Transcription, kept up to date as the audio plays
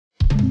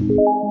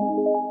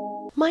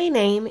My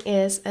name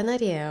is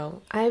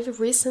Anariel. I've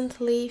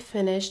recently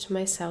finished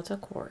my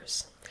CELTA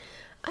course.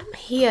 I'm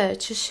here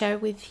to share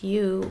with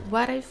you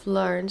what I've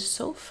learned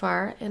so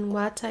far and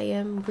what I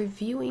am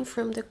reviewing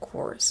from the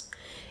course.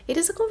 It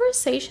is a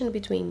conversation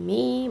between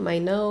me, my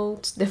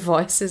notes, the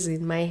voices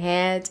in my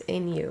head,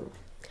 and you.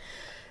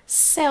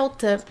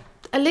 CELTA,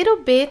 a little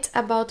bit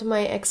about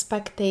my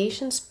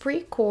expectations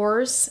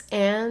pre-course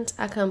and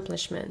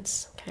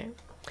accomplishments. Okay.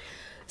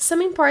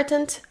 Some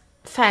important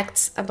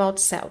facts about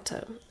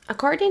CELTA.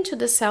 According to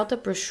the CELTA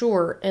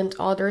brochure and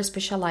other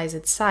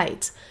specialized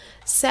sites,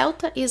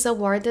 CELTA is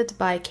awarded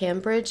by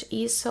Cambridge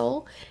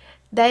ESOL,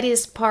 that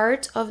is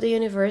part of the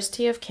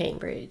University of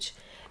Cambridge.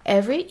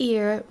 Every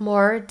year,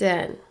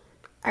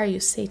 are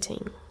you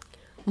sitting?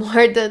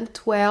 More than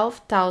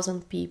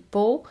 12,000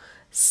 people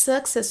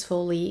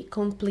successfully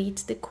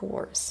complete the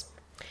course.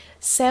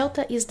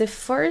 CELTA is the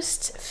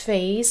first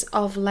phase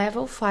of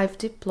Level 5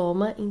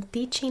 diploma in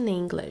teaching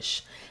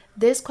English.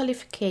 This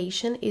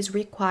qualification is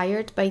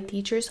required by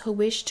teachers who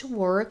wish to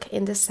work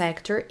in the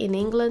sector in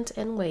England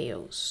and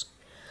Wales.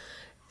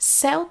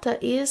 CELTA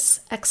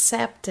is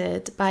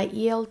accepted by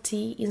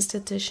ELT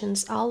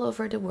institutions all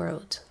over the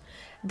world.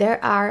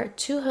 There are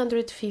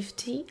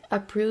 250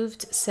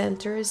 approved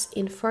centers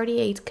in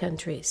 48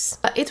 countries.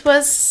 It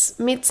was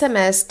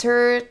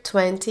mid-semester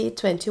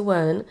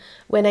 2021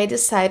 when I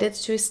decided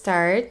to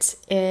start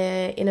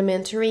in a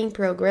mentoring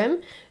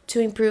program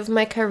to improve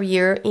my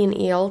career in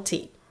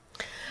ELT.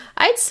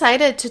 I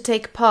decided to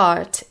take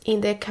part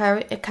in the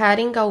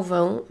Karen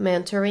Galvão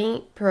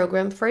mentoring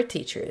program for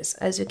teachers.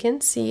 As you can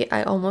see,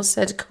 I almost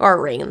said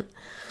Karen.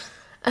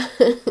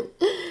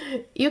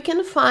 You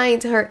can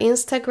find her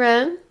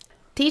Instagram,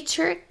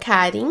 Teacher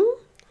Karen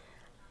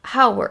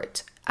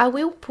Howard. I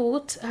will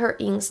put her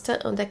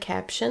Insta on the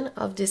caption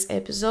of this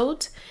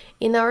episode.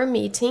 In our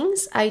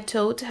meetings, I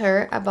told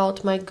her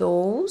about my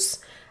goals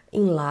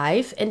in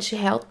life, and she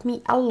helped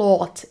me a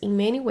lot in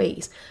many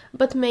ways,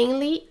 but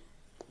mainly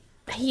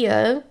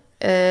here,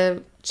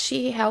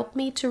 she helped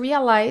me to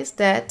realize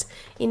that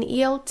in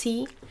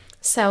ELT,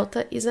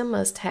 CELTA is a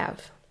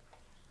must-have.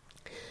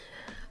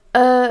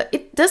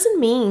 It doesn't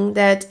mean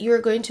that you're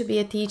going to be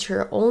a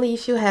teacher only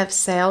if you have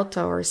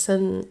CELTA or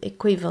some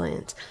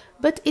equivalent,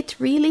 but it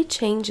really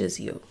changes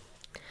you.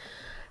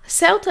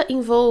 CELTA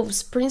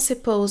involves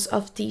principles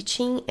of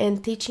teaching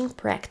and teaching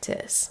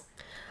practice.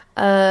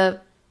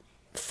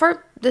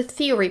 For the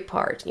theory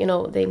part,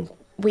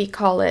 we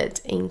call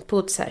it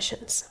input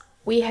sessions.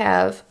 We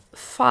have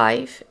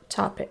 5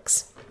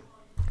 topics: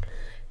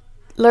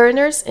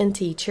 learners and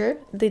teacher,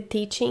 the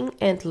teaching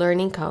and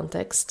learning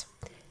context.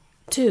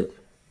 2,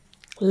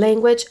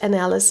 language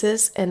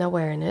analysis and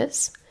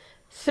awareness.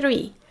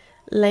 3,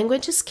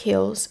 language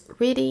skills,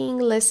 reading,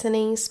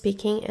 listening,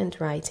 speaking, and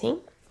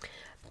writing.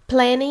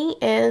 Planning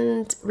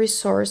and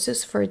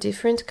resources for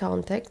different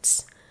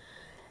contexts.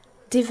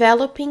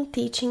 Developing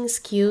teaching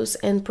skills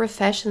and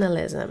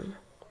professionalism.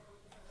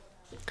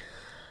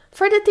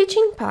 For the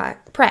teaching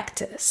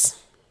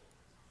practice,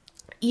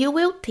 you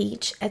will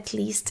teach at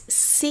least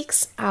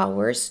 6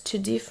 hours to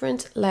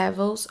different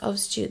levels of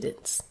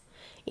students.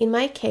 In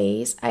my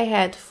case, I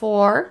had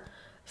 4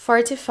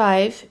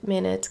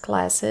 45-minute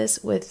classes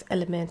with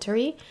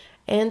elementary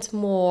and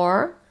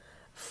 4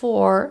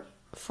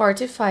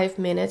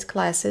 45-minute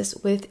classes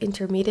with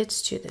intermediate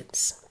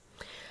students.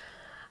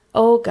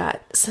 Oh God,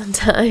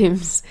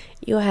 sometimes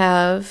you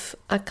have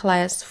a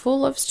class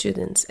full of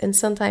students and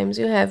sometimes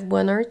you have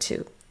 1 or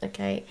 2.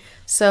 Okay,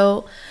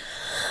 so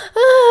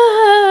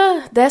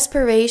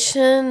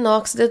desperation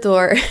knocks the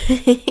door.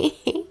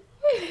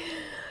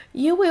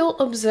 You will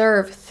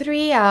observe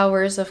 3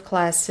 hours of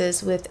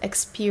classes with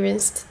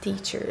experienced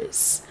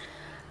teachers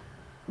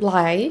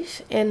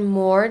live and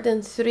more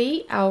than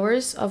 3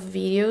 hours of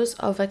videos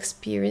of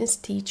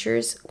experienced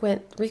teachers when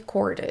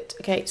recorded.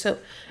 Okay, so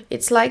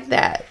it's like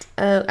that.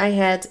 I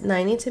had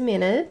 90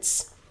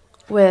 minutes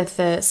with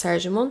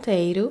Sérgio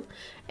Monteiro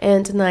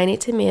and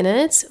 90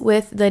 minutes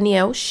with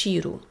Daniel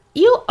Shiro.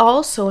 You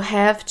also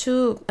have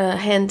to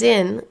hand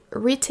in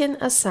written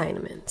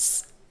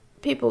assignments.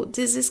 People,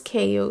 this is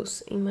chaos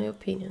in my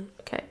opinion,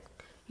 okay?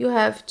 You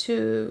have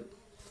to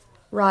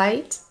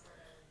write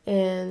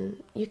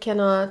and you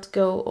cannot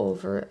go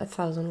over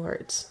 1,000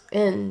 words.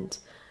 And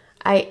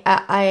I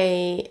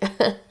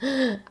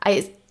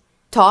I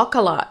talk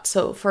a lot,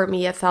 so for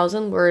me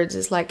 1,000 words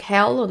is like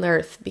hell on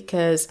earth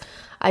because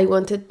I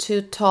wanted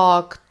to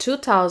talk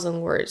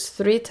 2,000 words,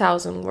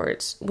 3,000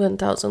 words,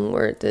 1,000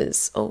 words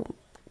is, oh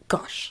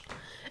gosh.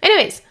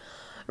 Anyways,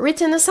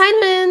 written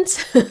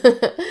assignments.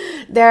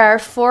 There are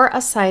 4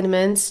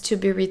 assignments to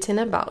be written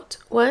about.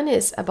 One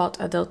is about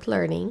adult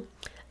learning,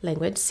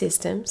 language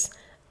systems,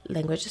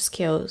 language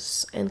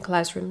skills, and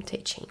classroom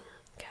teaching.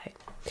 Okay.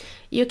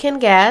 You can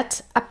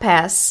get a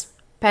PASS,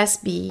 PASS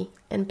B,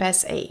 and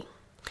PASS A.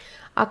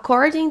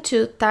 According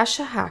to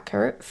Tasha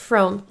Hacker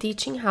from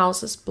Teaching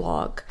House's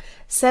blog,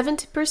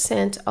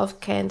 70%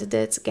 of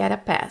candidates get a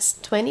pass,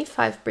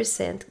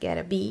 25% get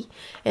a B,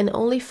 and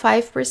only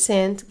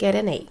 5% get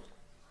an A.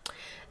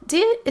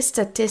 the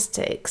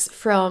statistics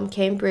from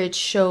Cambridge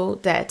show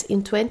that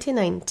in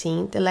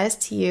 2019, the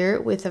last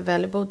year with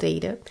available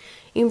data,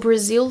 in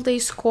Brazil the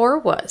score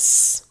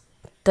was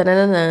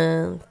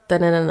a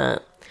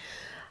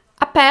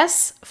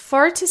pass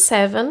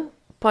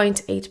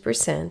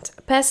 47.8%,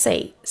 a pass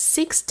A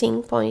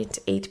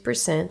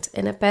 16.8%,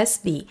 and a pass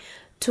B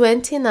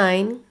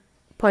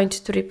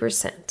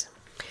 29.3%.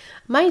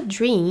 My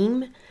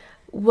dream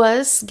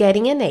was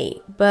getting an A,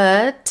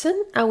 but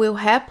I will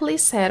happily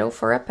settle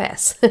for a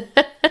pass.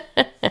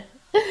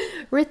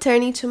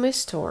 Returning to my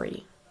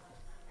story.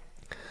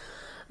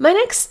 My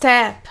next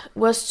step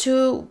was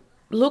to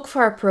look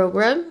for a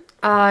program.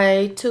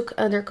 I took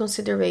under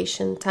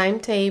consideration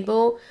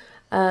timetable,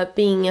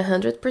 being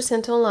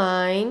 100%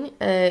 online.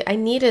 I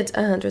needed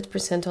a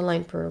 100%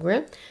 online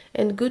program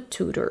and good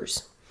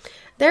tutors.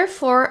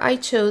 Therefore, I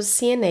chose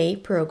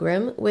CNA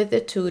program with the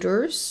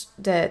tutors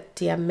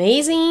that are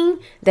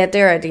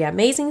the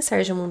amazing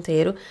Sergio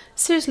Monteiro.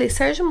 Seriously,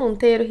 Sergio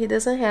Monteiro, he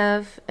doesn't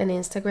have an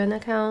Instagram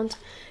account,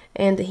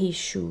 and he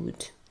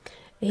should.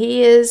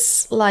 He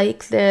is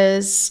like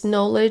this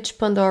knowledge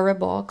Pandora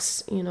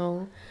box,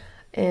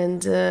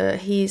 and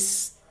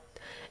he's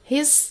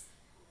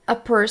a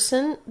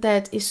person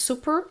that is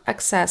super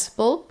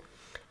accessible,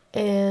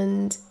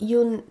 and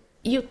you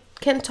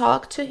can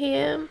talk to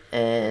him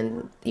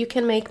and you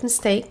can make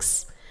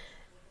mistakes,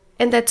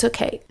 and that's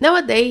okay.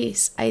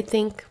 Nowadays, I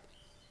think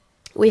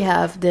we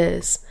have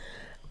this,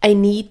 I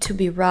need to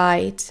be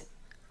right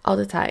all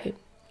the time.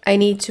 I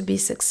need to be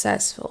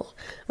successful.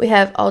 We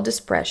have all this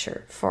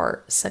pressure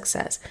for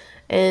success.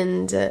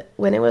 And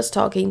when I was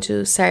talking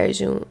to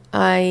Sergio,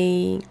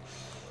 I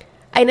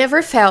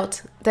never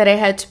felt that I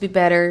had to be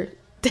better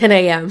than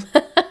I am.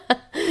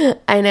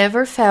 I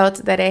never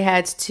felt that I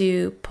had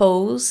to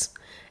pose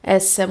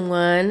as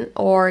someone,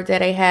 or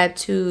that I had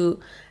to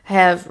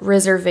have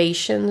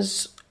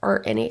reservations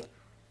or any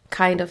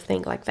kind of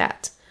thing like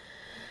that.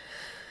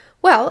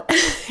 Well,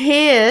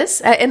 he is.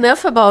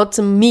 Enough about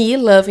me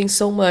loving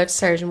so much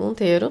Sergio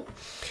Monteiro.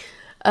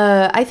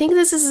 I think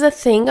this is a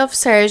thing of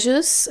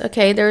Sergio's.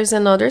 Okay, there's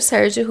another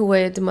Sergio who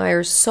I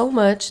admire so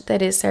much,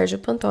 that is Sergio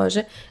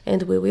Pantoja,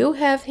 and we will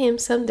have him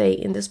someday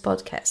in this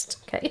podcast.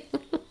 Okay.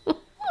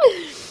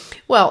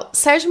 Well,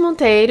 Sergio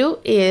Monteiro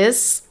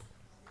is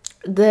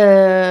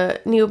the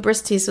new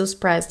Brastiço's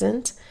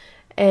president,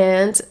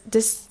 and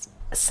this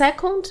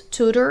second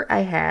tutor I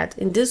had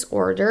in this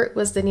order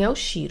was Daniel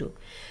Shiro.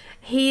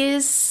 He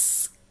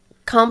is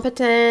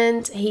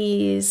competent,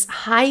 he is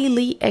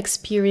highly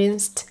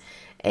experienced,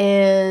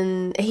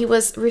 and he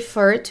was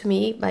referred to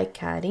me by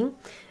Karen.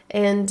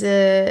 And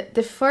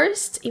the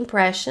first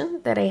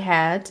impression that I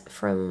had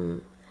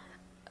from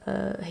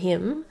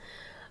him,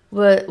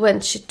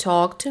 when she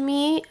talked to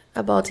me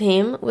about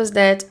him, was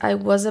that I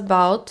was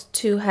about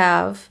to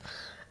have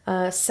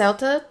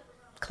Celta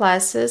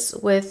classes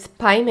with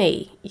Pai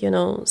Mei,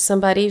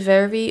 somebody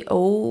very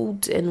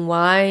old and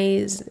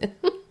wise.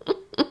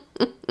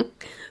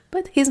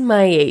 But he's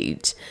my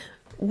age,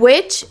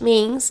 which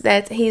means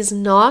that he's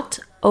not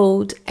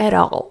old at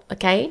all,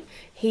 okay?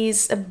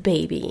 He's a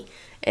baby,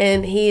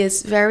 and he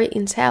is very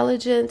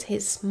intelligent,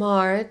 he's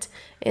smart,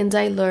 and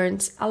I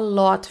learned a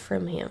lot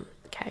from him.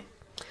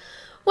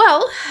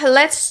 Well,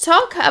 let's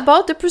talk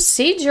about the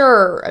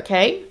procedure,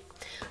 okay?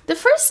 The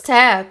first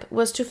step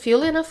was to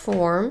fill in a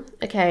form,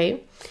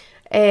 okay?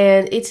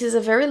 And it is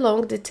a very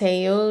long,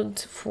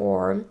 detailed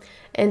form.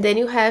 And then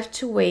you have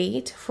to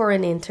wait for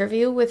an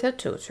interview with a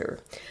tutor.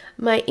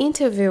 My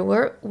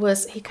interviewer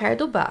was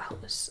Ricardo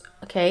Barros,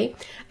 okay?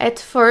 At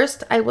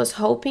first, I was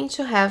hoping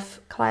to have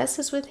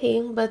classes with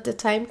him, but the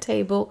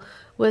timetable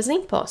was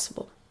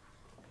impossible.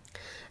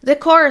 The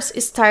course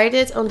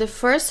started on the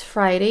first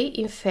Friday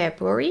in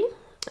February.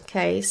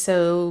 Okay,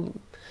 so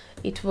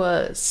it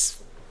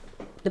was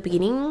the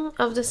beginning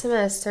of the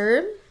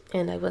semester,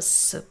 and I was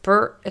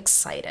super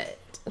excited.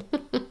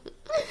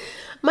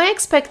 My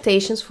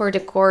expectations for the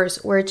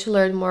course were to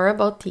learn more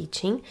about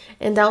teaching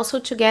and also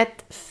to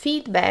get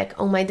feedback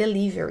on my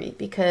delivery,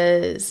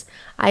 because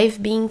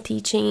I've been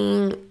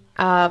teaching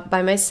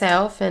by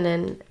myself and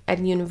then at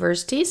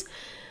universities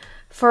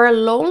for a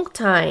long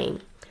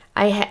time.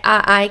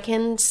 I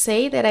can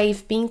say that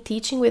I've been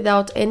teaching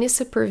without any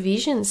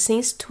supervision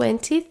since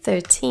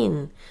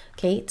 2013.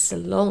 Okay, it's a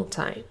long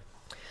time.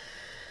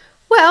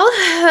 Well,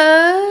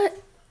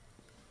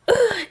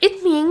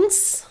 it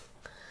means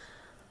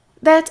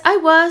that I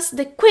was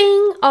the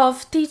queen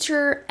of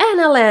Teacher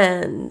Anna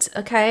Land,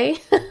 okay?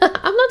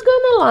 I'm not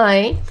gonna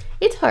lie,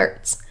 it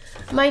hurts.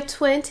 My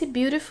 20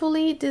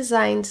 beautifully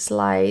designed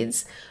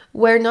slides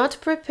were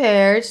not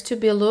prepared to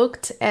be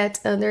looked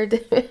at under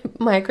the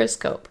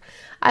microscope.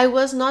 I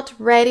was not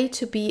ready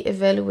to be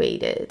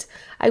evaluated.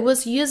 I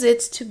was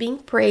used to being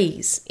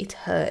praised. It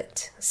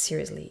hurt.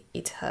 Seriously,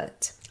 it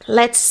hurt.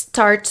 Let's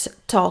start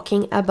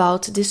talking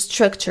about the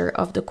structure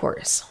of the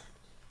course.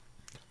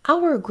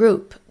 Our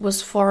group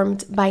was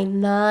formed by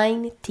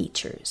 9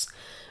 teachers.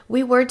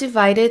 We were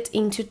divided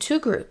into 2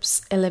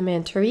 groups,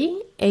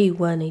 elementary,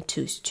 A1,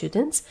 A2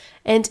 students,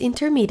 and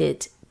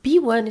intermediate,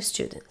 B1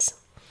 students.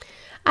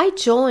 I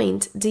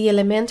joined the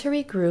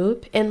elementary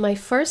group, and my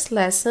first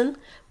lesson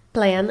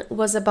plan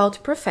was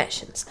about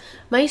professions.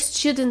 My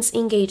students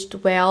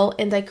engaged well,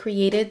 and I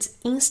created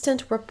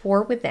instant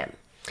rapport with them.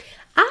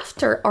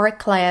 After our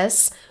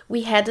class,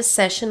 we had a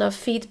session of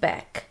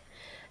feedback.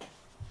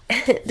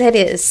 That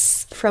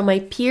is, from my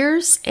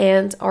peers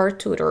and our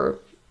tutor,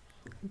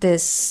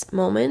 this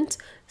moment,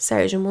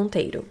 Sérgio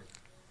Monteiro.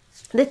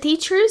 The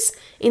teachers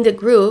in the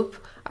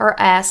group are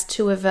asked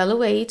to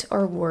evaluate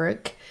our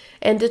work,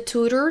 and the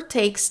tutor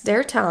takes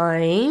their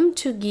time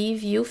to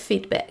give you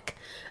feedback.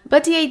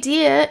 But the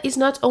idea is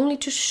not only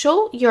to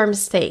show your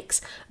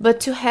mistakes, but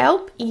to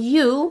help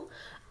you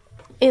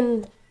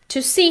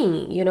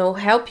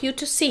help you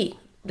to see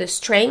the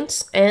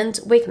strengths and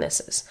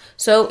weaknesses.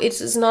 So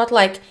it is not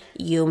like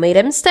you made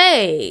a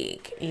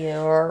mistake,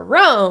 you're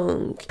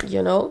wrong,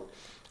 The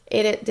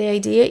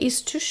idea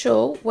is to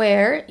show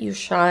where you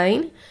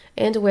shine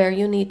and where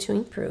you need to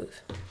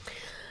improve.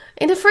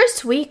 In the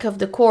first week of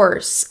the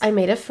course, I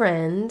made a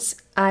friend.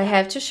 I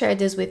have to share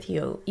this with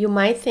you. You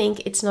might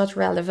think it's not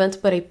relevant,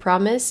 but I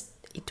promise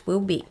it will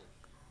be.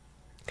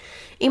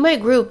 In my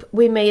group,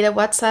 we made a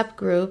WhatsApp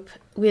group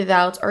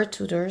without our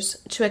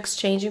tutors to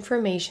exchange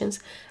information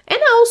and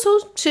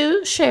also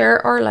to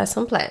share our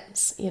lesson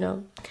plans,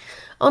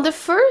 On the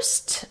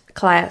first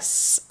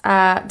class,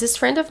 this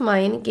friend of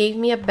mine gave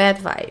me a bad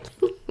vibe.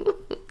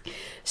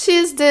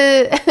 She's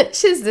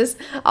this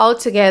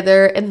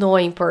altogether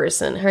annoying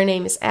person. Her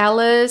name is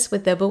Alice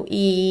with double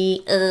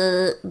E,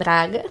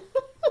 Braga.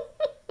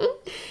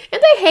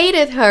 And I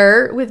hated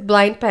her with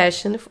blind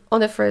passion on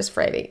the first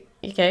Friday,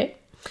 okay?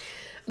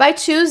 By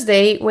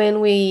Tuesday, when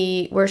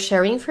we were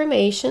sharing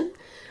information,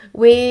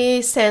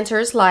 we sent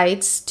her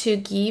slides to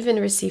give and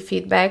receive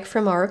feedback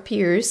from our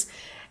peers,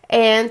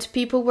 and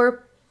people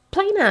were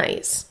playing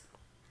nice.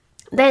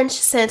 Then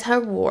she sent her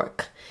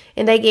work,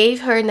 and I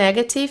gave her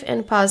negative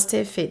and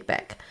positive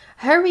feedback.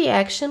 Her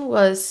reaction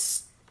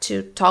was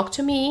to talk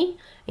to me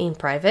in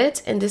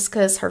private and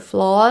discuss her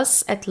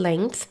flaws at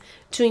length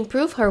to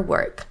improve her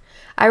work.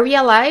 I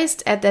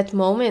realized at that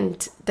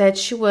moment that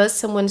she was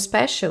someone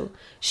special.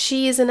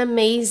 She is an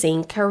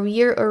amazing,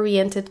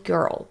 career-oriented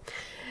girl.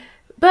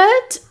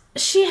 But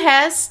she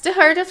has the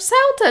heart of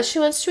Celta. She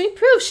wants to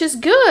improve. She's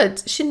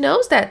good. She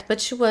knows that, but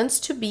she wants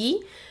to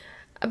be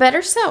a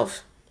better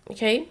self,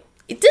 okay?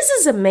 This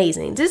is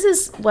amazing. This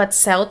is what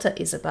Celta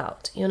is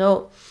about,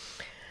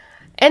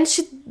 And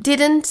she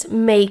didn't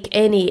make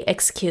any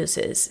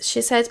excuses.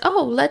 She said,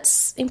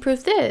 let's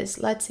improve this,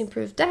 let's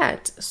improve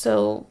that.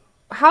 So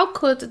how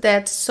could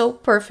that so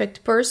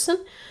perfect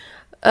person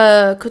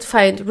could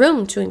find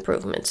room to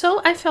improvement?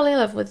 So I fell in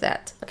love with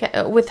that,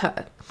 with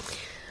her.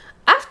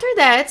 After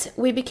that,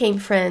 we became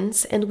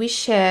friends and we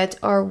shared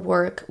our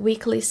work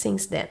weekly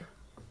since then.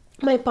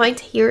 My point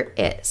here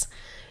is,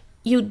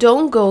 you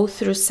don't go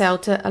through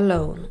Celta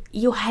alone.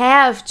 You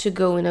have to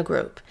go in a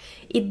group.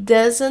 It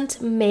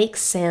doesn't make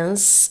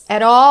sense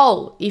at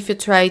all if you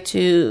try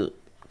to,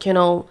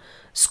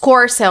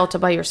 score Celta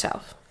by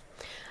yourself.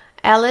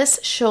 Alice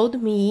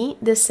showed me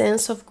the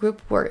sense of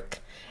group work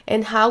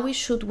and how we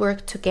should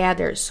work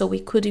together so we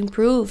could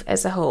improve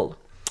as a whole.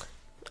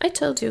 I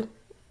told you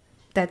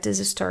that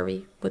this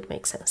story would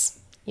make sense,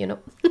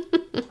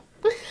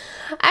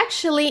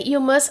 Actually, you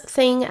must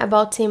think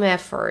about team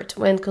effort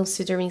when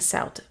considering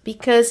Celta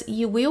because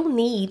you will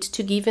need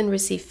to give and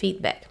receive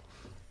feedback.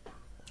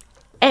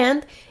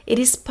 And it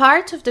is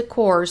part of the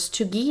course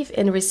to give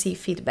and receive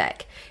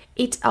feedback.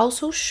 It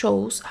also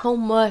shows how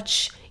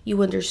much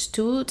you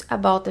understood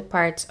about the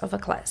parts of a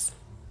class.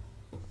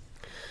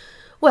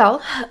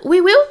 Well,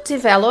 we will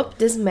develop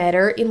this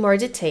matter in more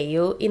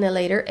detail in a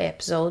later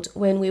episode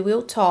when we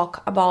will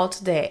talk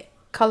about the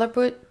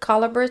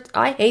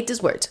I hate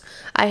this word,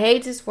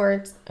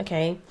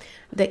 okay?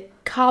 The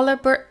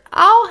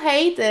I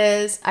hate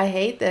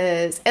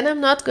this, and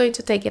I'm not going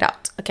to take it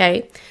out,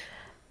 okay?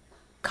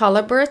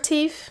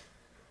 Collaborative,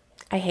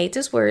 I hate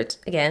this word,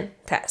 again,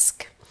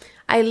 task.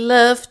 I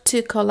love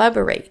to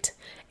collaborate,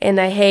 and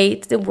I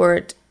hate the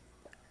word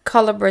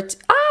collaborate.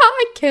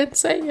 I can't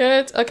say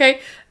it, okay?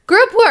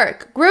 Group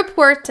work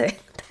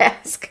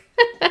task.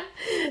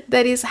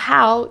 That is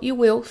how you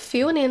will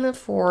fill in a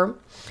form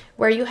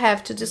where you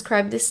have to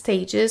describe the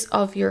stages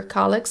of your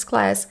colleague's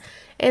class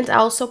and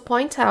also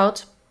point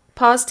out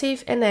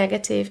positive and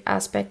negative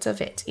aspects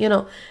of it.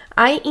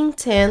 I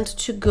intend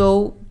to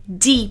go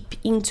deep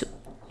into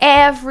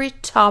every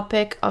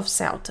topic of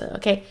Celta,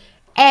 okay?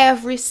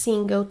 Every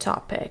single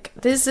topic.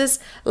 This is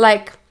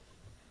like,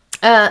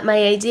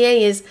 my idea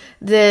is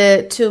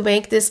to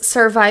make this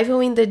survival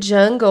in the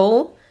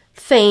jungle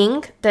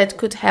thing that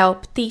could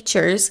help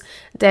teachers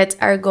that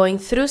are going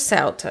through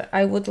Celta.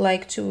 I would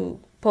like to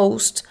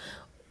post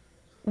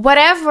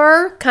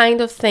whatever kind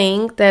of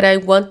thing that I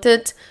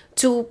wanted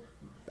to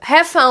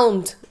have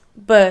found,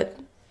 but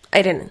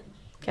I didn't,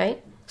 okay?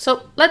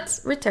 So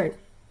let's return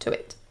to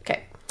it,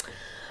 okay?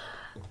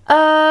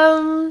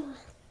 On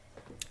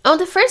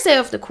the first day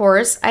of the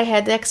course, I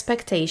had the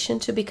expectation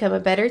to become a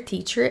better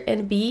teacher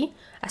and be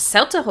a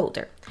Celta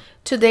holder.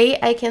 Today,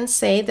 I can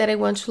say that I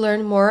want to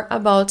learn more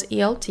about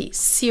ELT.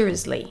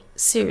 Seriously,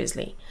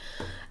 seriously.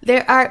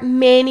 There are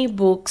many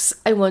books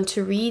I want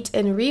to read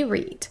and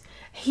reread.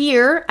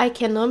 Here, I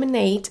can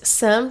nominate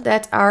some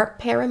that are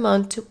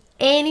paramount to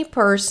any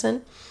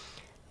person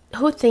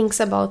who thinks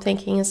about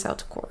taking a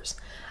CELTA course.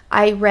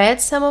 I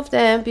read some of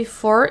them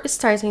before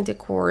starting the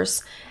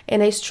course,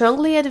 and I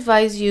strongly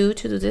advise you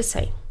to do the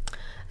same.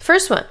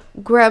 First one,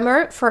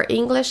 Grammar for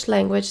English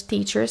Language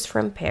Teachers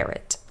from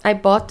Parrot. I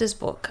bought this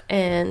book,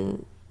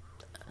 and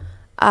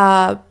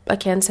I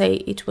can say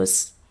it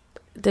was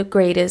the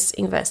greatest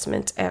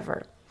investment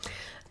ever.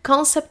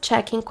 Concept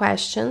Checking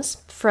Questions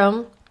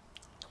from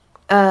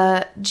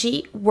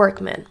G.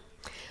 Workman.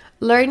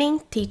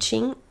 Learning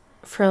Teaching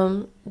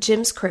from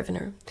Jim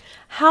Scrivener.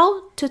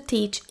 How to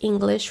Teach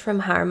English from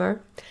Harmer.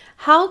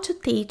 How to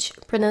Teach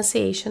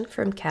Pronunciation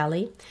from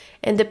Kelly.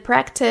 And The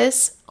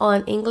Practice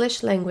on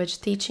English Language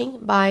Teaching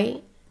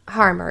by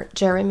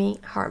Jeremy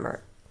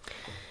Harmer.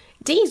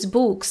 These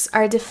books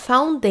are the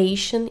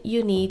foundation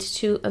you need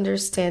to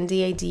understand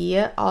the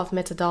idea of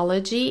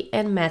methodology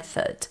and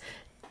method,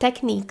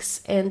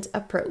 techniques and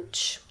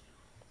approach.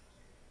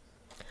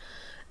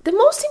 The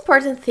most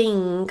important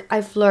thing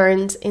I've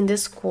learned in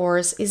this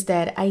course is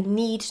that I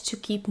need to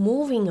keep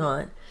moving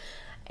on.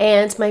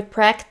 And my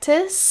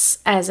practice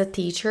as a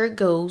teacher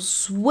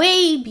goes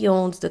way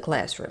beyond the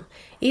classroom.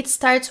 It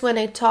starts when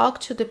I talk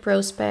to the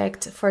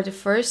prospect for the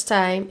first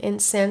time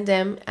and send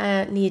them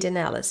a need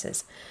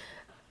analysis.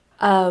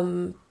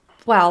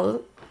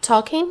 While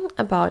talking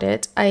about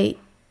it, I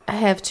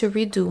have to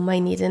redo my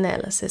need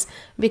analysis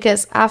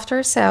because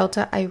after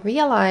CELTA,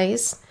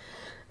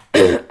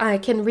 I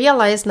can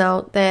realize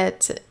now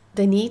that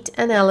the need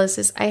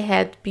analysis I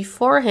had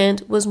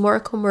beforehand was more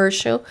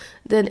commercial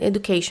than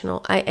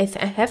educational. I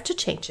have to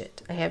change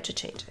it.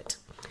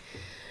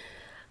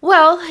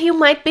 Well, you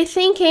might be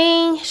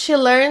thinking she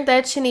learned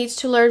that she needs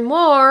to learn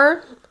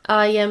more.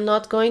 I am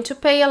not going to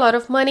pay a lot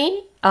of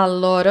money.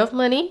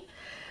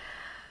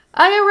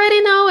 I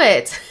already know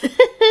it.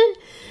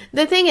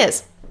 The thing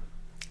is,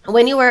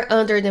 when you are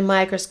under the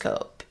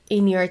microscope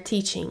in your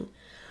teaching,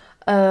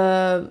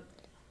 mainly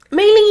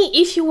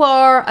if you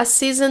are a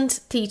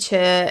seasoned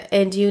teacher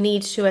and you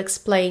need to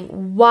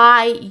explain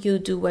why you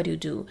do what you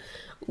do,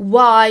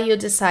 why you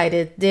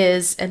decided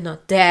this and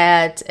not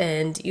that,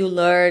 and you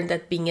learn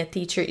that being a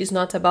teacher is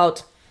not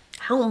about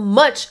how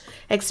much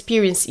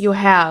experience you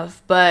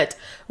have, but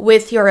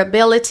with your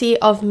ability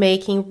of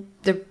making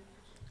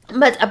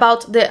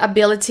about the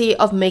ability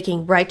of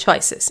making right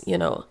choices,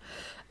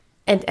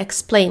 and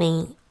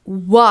explaining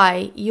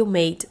why you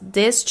made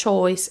this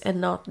choice and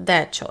not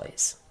that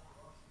choice.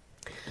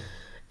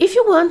 If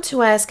you want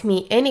to ask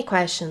me any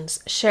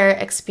questions, share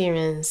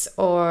experience,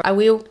 or I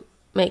will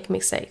make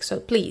mistakes, so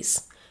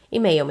please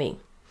email me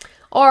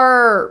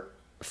or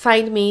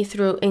find me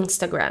through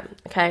Instagram,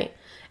 okay?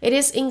 It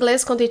is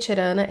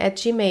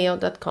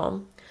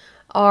inglesconteacherana@gmail.com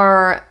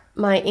or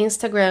my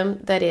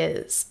Instagram that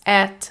is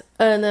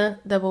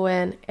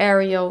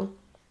 @Ana_Ariel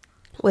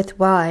with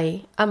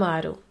Y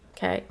Amaro,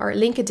 okay? Or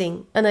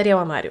LinkedIn, Ana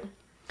Amaro.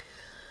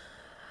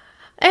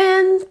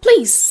 And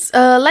please,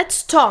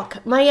 let's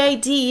talk. My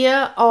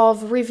idea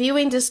of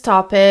reviewing these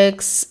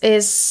topics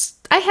is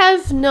I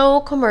have no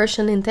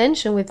commercial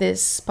intention with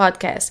this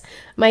podcast.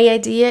 My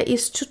idea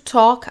is to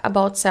talk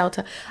about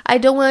CELTA. I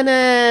don't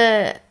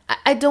know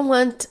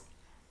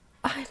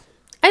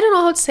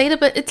how to say it,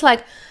 but it's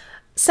like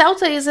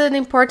CELTA is an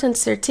important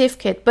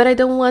certificate, but I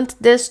don't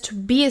want this to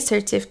be a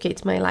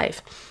certificate in my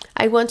life.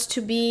 I want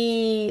to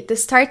be the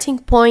starting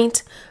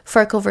point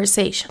for a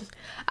conversation.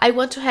 I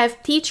want to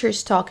have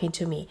teachers talking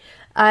to me.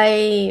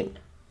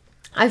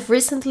 I've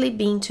recently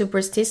been to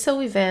Bristol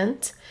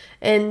event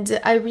and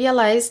I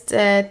realized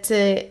that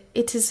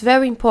it is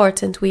very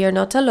important. We are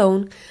not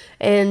alone.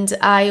 And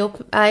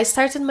I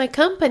started my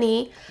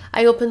company.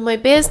 I opened my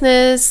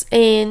business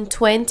in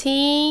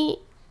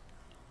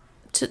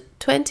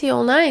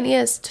 2009.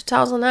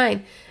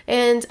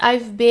 And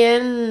I've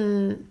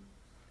been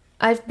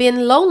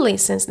lonely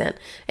since then,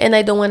 and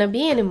I don't want to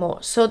be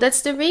anymore. So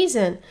that's the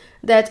reason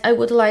that I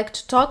would like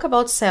to talk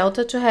about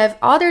CELTA, to have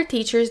other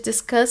teachers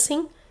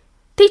discussing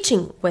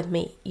teaching with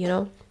me,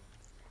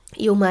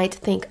 You might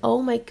think,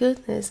 oh my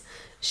goodness,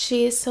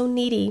 she is so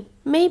needy.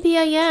 Maybe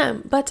I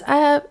am, but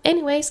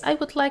anyways, I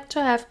would like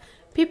to have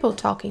people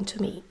talking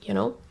to me,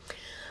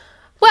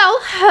 Well,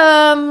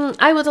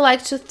 I would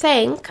like to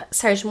thank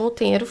Sérgio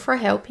Monteiro for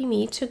helping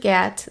me to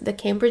get the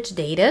Cambridge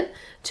data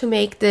to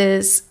make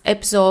this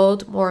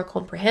episode more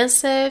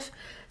comprehensive.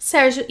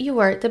 Sérgio, you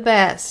are the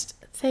best.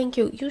 Thank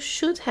you. You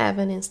should have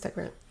an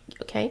Instagram,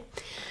 okay?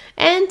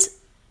 And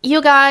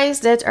you guys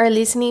that are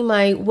listening,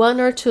 my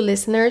 1 or 2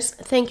 listeners,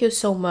 thank you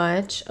so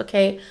much,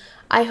 okay?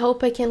 I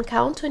hope I can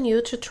count on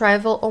you to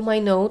travel on my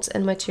notes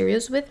and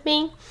materials with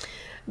me.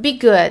 Be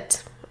good,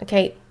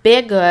 okay?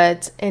 Be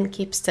good and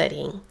keep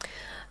studying.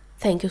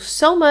 Thank you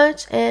so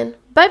much and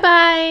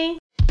bye-bye.